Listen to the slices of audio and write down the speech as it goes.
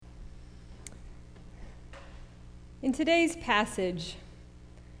In today's passage,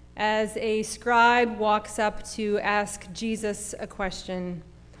 as a scribe walks up to ask Jesus a question,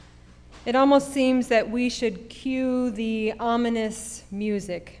 it almost seems that we should cue the ominous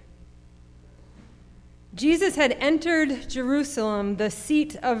music. Jesus had entered Jerusalem, the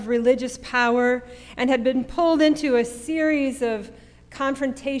seat of religious power, and had been pulled into a series of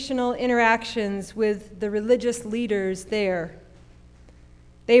confrontational interactions with the religious leaders there.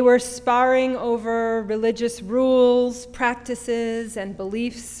 They were sparring over religious rules, practices, and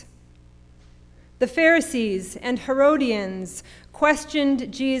beliefs. The Pharisees and Herodians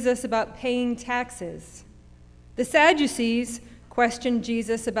questioned Jesus about paying taxes. The Sadducees questioned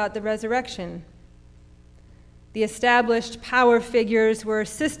Jesus about the resurrection. The established power figures were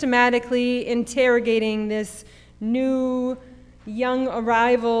systematically interrogating this new young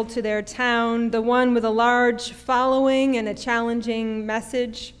arrival to their town, the one with a large following and a challenging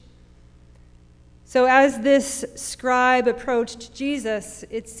message. So as this scribe approached Jesus,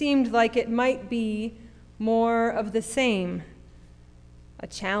 it seemed like it might be more of the same. A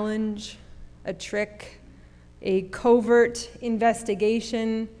challenge, a trick, a covert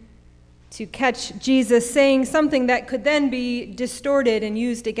investigation to catch Jesus saying something that could then be distorted and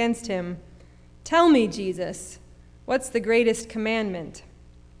used against him. Tell me, Jesus, what's the greatest commandment?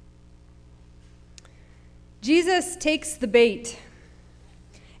 Jesus takes the bait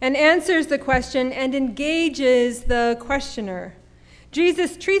and answers the question and engages the questioner.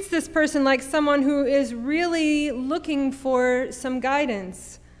 Jesus treats this person like someone who is really looking for some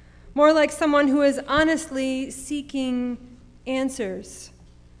guidance, more like someone who is honestly seeking answers,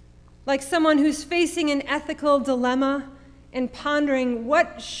 like someone who's facing an ethical dilemma and pondering,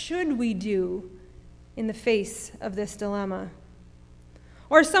 what should we do in the face of this dilemma?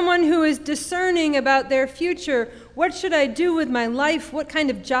 Or someone who is discerning about their future. What should I do with my life? What kind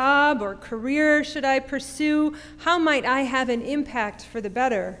of job or career should I pursue? How might I have an impact for the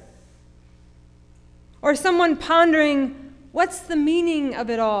better? Or someone pondering, what's the meaning of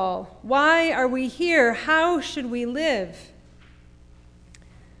it all? Why are we here? How should we live?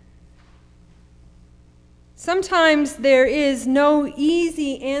 Sometimes there is no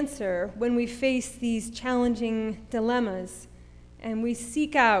easy answer when we face these challenging dilemmas, and we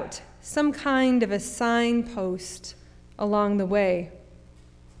seek out some kind of a signpost along the way.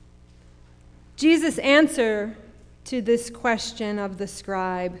 Jesus' answer to this question of the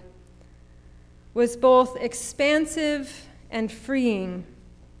scribe was both expansive and freeing.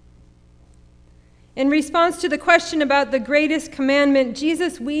 In response to the question about the greatest commandment,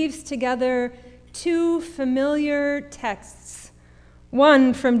 Jesus weaves together two familiar texts,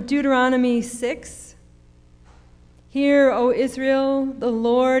 one from Deuteronomy 6. Hear, O Israel, the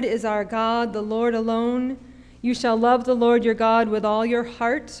Lord is our God, the Lord alone. You shall love the Lord your God with all your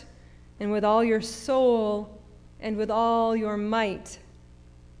heart and with all your soul and with all your might.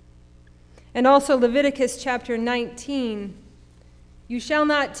 And also Leviticus chapter 19. You shall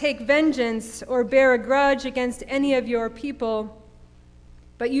not take vengeance or bear a grudge against any of your people,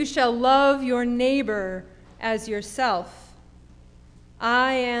 but you shall love your neighbor as yourself.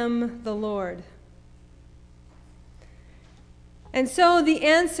 I am the Lord. And so the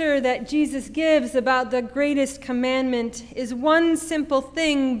answer that Jesus gives about the greatest commandment is one simple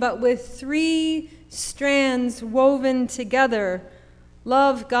thing, but with three strands woven together.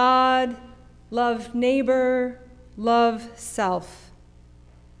 Love God, love neighbor, love self.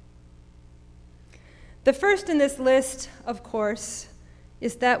 The first in this list, of course,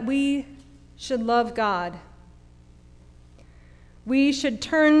 is that we should love God. We should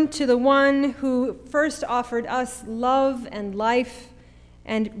turn to the one who first offered us love and life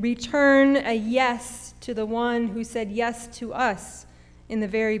and return a yes to the one who said yes to us in the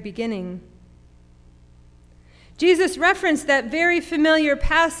very beginning. Jesus referenced that very familiar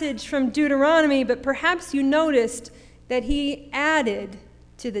passage from Deuteronomy, but perhaps you noticed that he added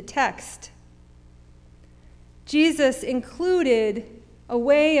to the text. Jesus included a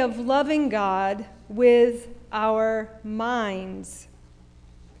way of loving God with our minds.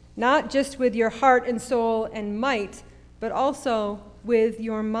 Not just with your heart and soul and might, but also with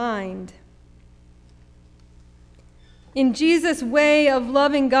your mind. In Jesus' way of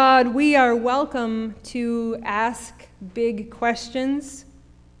loving God, we are welcome to ask big questions.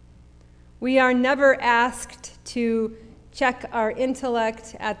 We are never asked to check our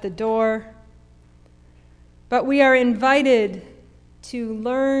intellect at the door, but we are invited to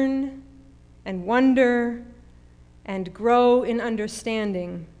learn and wonder and grow in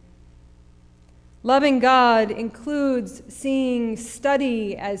understanding. Loving God includes seeing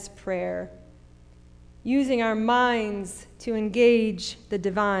study as prayer, using our minds to engage the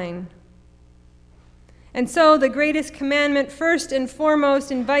divine. And so the greatest commandment, first and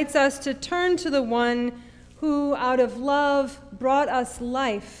foremost, invites us to turn to the one who, out of love, brought us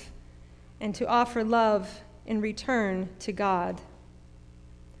life, and to offer love in return to God.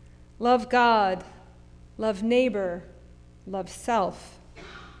 Love God, love neighbor, love self.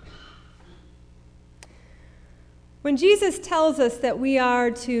 When Jesus tells us that we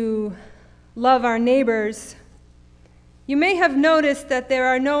are to love our neighbors, you may have noticed that there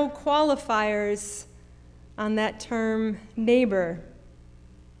are no qualifiers on that term neighbor.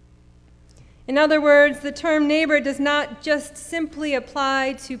 In other words, the term neighbor does not just simply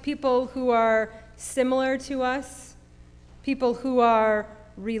apply to people who are similar to us, people who are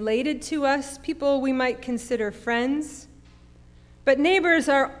related to us, people we might consider friends. But neighbors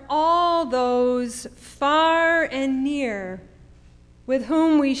are all those far and near with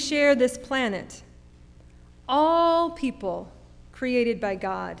whom we share this planet. All people created by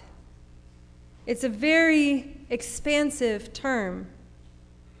God. It's a very expansive term.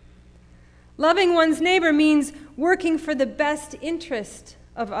 Loving one's neighbor means working for the best interest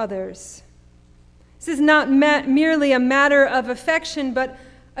of others. This is not merely a matter of affection, but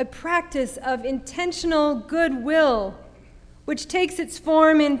a practice of intentional goodwill, which takes its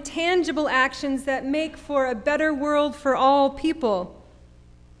form in tangible actions that make for a better world for all people.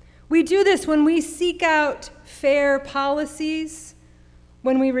 We do this when we seek out fair policies,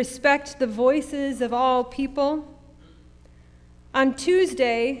 when we respect the voices of all people. On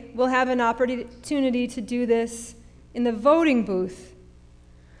Tuesday, we'll have an opportunity to do this in the voting booth,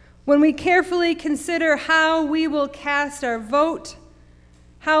 when we carefully consider how we will cast our vote,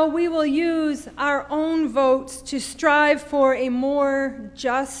 how we will use our own votes to strive for a more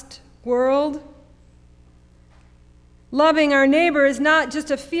just world. Loving our neighbor is not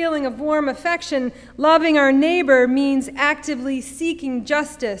just a feeling of warm affection. Loving our neighbor means actively seeking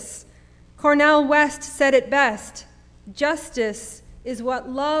justice. Cornel West said it best: justice is what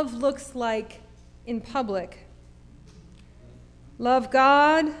love looks like in public. Love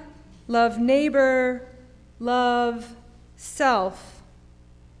God, love neighbor, love self.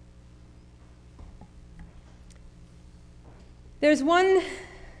 There's one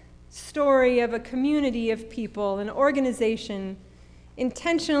story of a community of people, an organization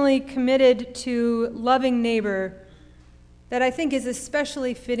intentionally committed to loving neighbor that I think is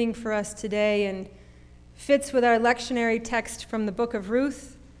especially fitting for us today and fits with our lectionary text from the book of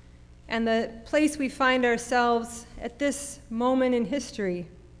Ruth and the place we find ourselves at this moment in history.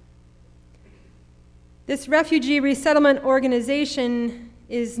 This refugee resettlement organization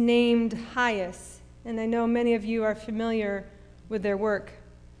is named HIAS, and I know many of you are familiar with their work.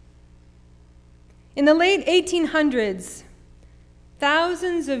 In the late 1800s,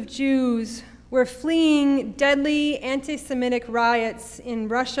 thousands of Jews were fleeing deadly anti-Semitic riots in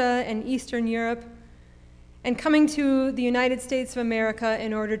Russia and Eastern Europe and coming to the United States of America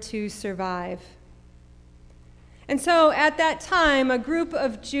in order to survive. And so at that time, a group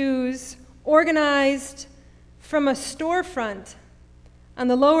of Jews organized from a storefront on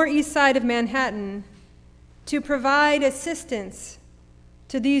the Lower East Side of Manhattan to provide assistance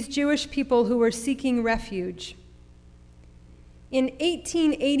to these Jewish people who were seeking refuge. In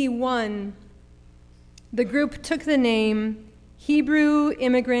 1881, the group took the name Hebrew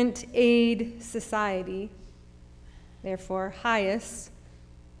Immigrant Aid Society, therefore HIAS,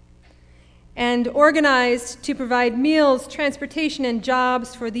 and organized to provide meals, transportation, and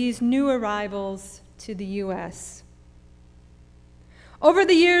jobs for these new arrivals to the U.S. Over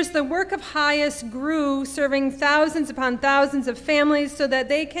the years, the work of HIAS grew, serving thousands upon thousands of families so that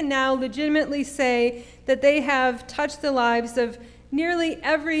they can now legitimately say that they have touched the lives of nearly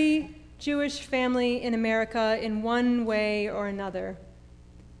every Jewish family in America in one way or another.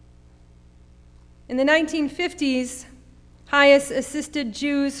 In the 1950s, HIAS assisted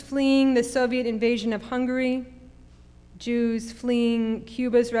Jews fleeing the Soviet invasion of Hungary, Jews fleeing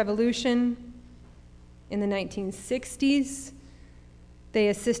Cuba's revolution. In the 1960s, they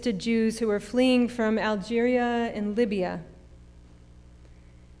assisted Jews who were fleeing from Algeria and Libya.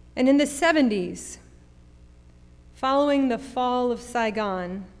 And in the 70s, following the fall of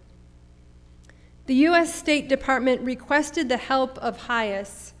Saigon, the U.S. State Department requested the help of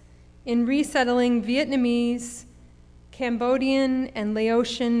HIAS in resettling Vietnamese, Cambodian, and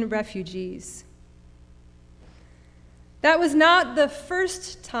Laotian refugees. That was not the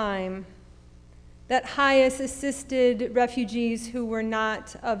first time that HIAS assisted refugees who were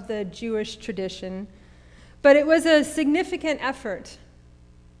not of the Jewish tradition, but it was a significant effort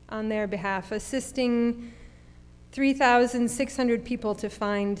on their behalf, assisting 3,600 people to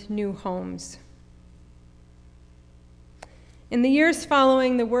find new homes. In the years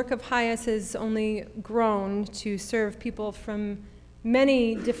following, the work of HIAS has only grown to serve people from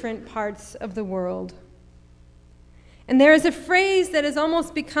many different parts of the world. And there is a phrase that has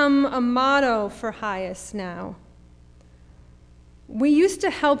almost become a motto for HIAS now. We used to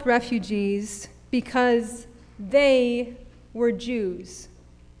help refugees because they were Jews.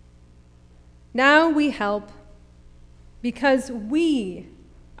 Now we help because we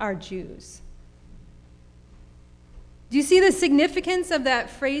are Jews. Do you see the significance of that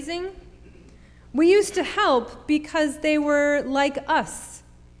phrasing? We used to help because they were like us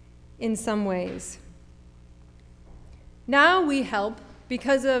in some ways. Now we help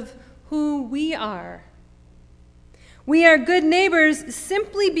because of who we are. We are good neighbors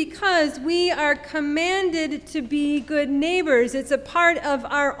simply because we are commanded to be good neighbors. It's a part of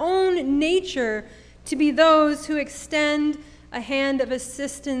our own nature to be those who extend a hand of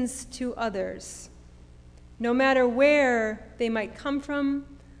assistance to others, no matter where they might come from,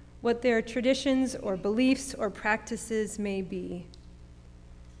 what their traditions or beliefs or practices may be.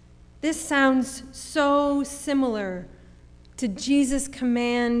 This sounds so similar to Jesus'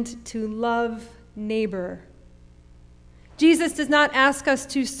 command to love neighbor. Jesus does not ask us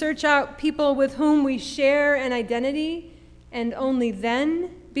to search out people with whom we share an identity and only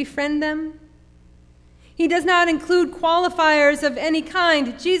then befriend them. He does not include qualifiers of any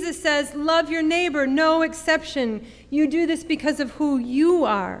kind. Jesus says, love your neighbor, no exception. You do this because of who you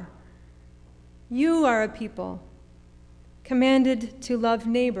are. You are a people commanded to love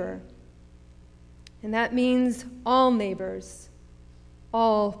neighbor. And that means all neighbors,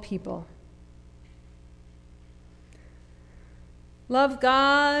 all people. Love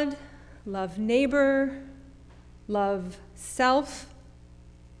God, love neighbor, love self.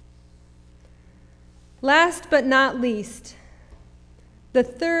 Last but not least, the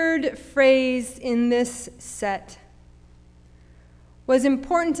third phrase in this set was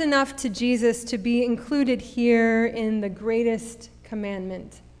important enough to Jesus to be included here in the greatest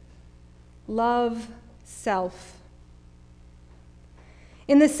commandment. Love self.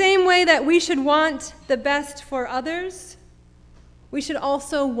 In the same way that we should want the best for others, we should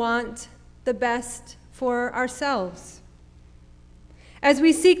also want the best for ourselves. As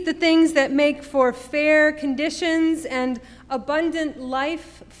we seek the things that make for fair conditions and abundant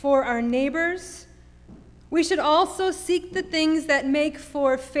life for our neighbors, we should also seek the things that make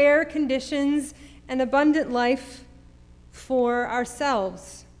for fair conditions and abundant life for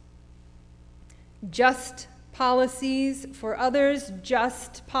ourselves. Just policies for others,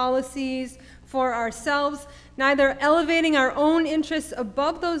 just policies for ourselves, neither elevating our own interests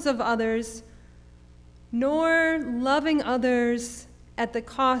above those of others, nor loving others at the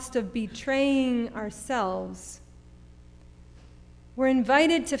cost of betraying ourselves. We're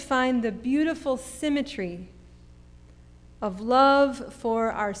invited to find the beautiful symmetry of love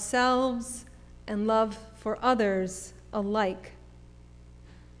for ourselves and love for others alike.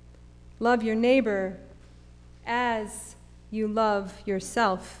 Love your neighbor as you love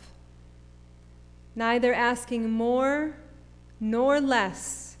yourself, neither asking more nor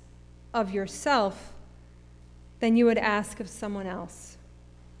less of yourself than you would ask of someone else.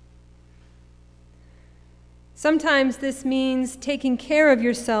 Sometimes this means taking care of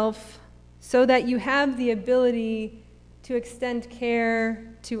yourself so that you have the ability to extend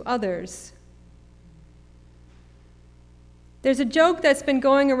care to others. There's a joke that's been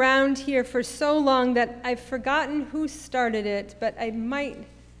going around here for so long that I've forgotten who started it, but I might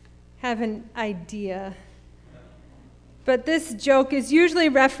have an idea. But this joke is usually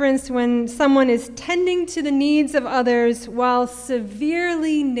referenced when someone is tending to the needs of others while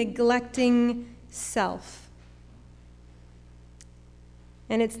severely neglecting self.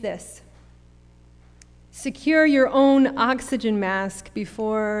 And it's this: secure your own oxygen mask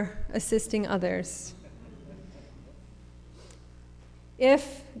before assisting others.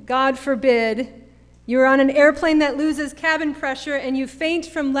 If, God forbid, you're on an airplane that loses cabin pressure and you faint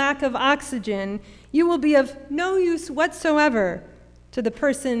from lack of oxygen, you will be of no use whatsoever to the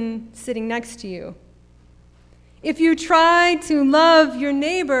person sitting next to you. If you try to love your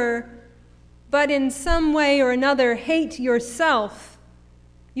neighbor, but in some way or another hate yourself,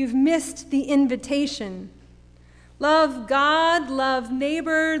 you've missed the invitation. Love God, love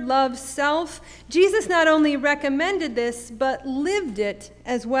neighbor, love self. Jesus not only recommended this, but lived it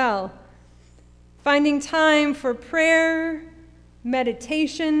as well. Finding time for prayer,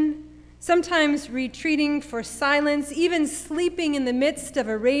 meditation, sometimes retreating for silence, even sleeping in the midst of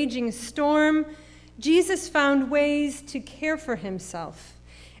a raging storm, Jesus found ways to care for himself.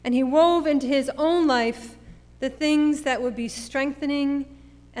 And he wove into his own life the things that would be strengthening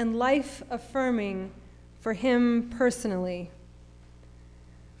and life-affirming for him personally.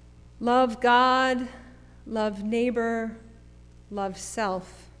 Love God, love neighbor, love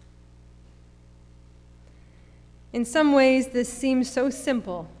self. In some ways, this seems so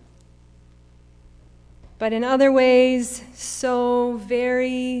simple, but in other ways, so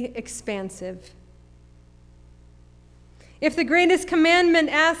very expansive. If the greatest commandment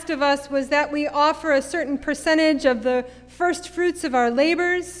asked of us was that we offer a certain percentage of the first fruits of our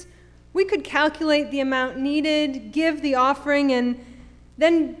labors, we could calculate the amount needed, give the offering, and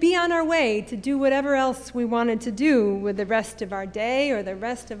then be on our way to do whatever else we wanted to do with the rest of our day or the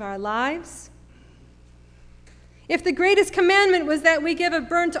rest of our lives. If the greatest commandment was that we give a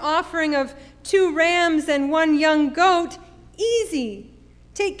burnt offering of 2 rams and 1 young goat, easy.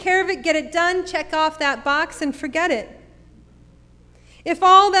 Take care of it, get it done, check off that box, and forget it. If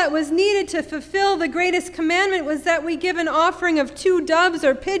all that was needed to fulfill the greatest commandment was that we give an offering of 2 doves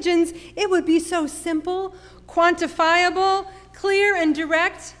or pigeons, it would be so simple, quantifiable, clear, and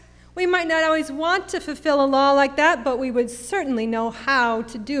direct. We might not always want to fulfill a law like that, but we would certainly know how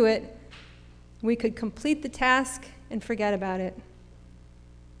to do it. We could complete the task and forget about it.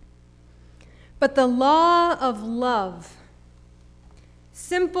 But the law of love,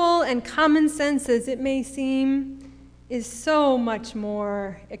 simple and common sense as it may seem, is so much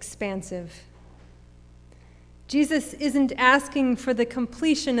more expansive. Jesus isn't asking for the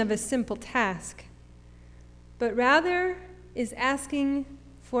completion of a simple task, but rather is asking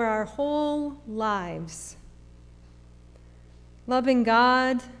for our whole lives. Loving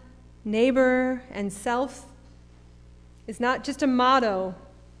God, neighbor, and self is not just a motto,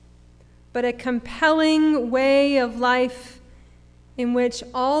 but a compelling way of life in which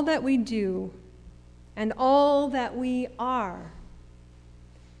all that we do and all that we are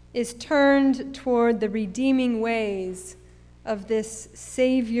is turned toward the redeeming ways of this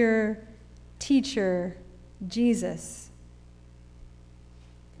Savior, teacher, Jesus.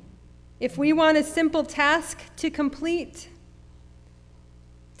 If we want a simple task to complete,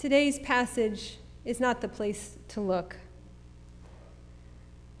 today's passage is not the place to look.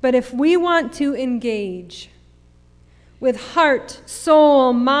 But if we want to engage with heart,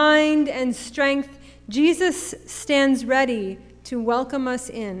 soul, mind, and strength, Jesus stands ready to welcome us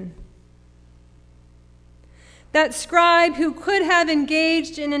in. That scribe who could have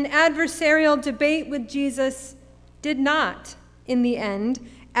engaged in an adversarial debate with Jesus did not, in the end,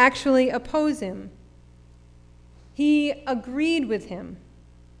 actually oppose him. He agreed with him.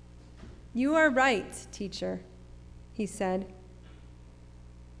 "You are right, teacher," he said.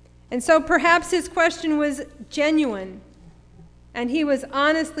 And so perhaps his question was genuine, and he was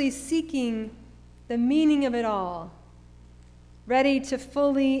honestly seeking the meaning of it all, ready to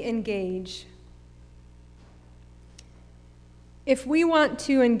fully engage. If we want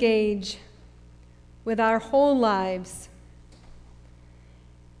to engage with our whole lives,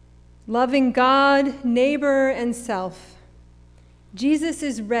 loving God, neighbor, and self, Jesus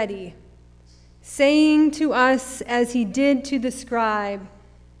is ready, saying to us as he did to the scribe,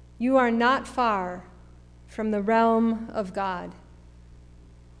 "You are not far from the realm of God."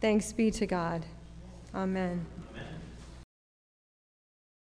 Thanks be to God. Amen. Amen.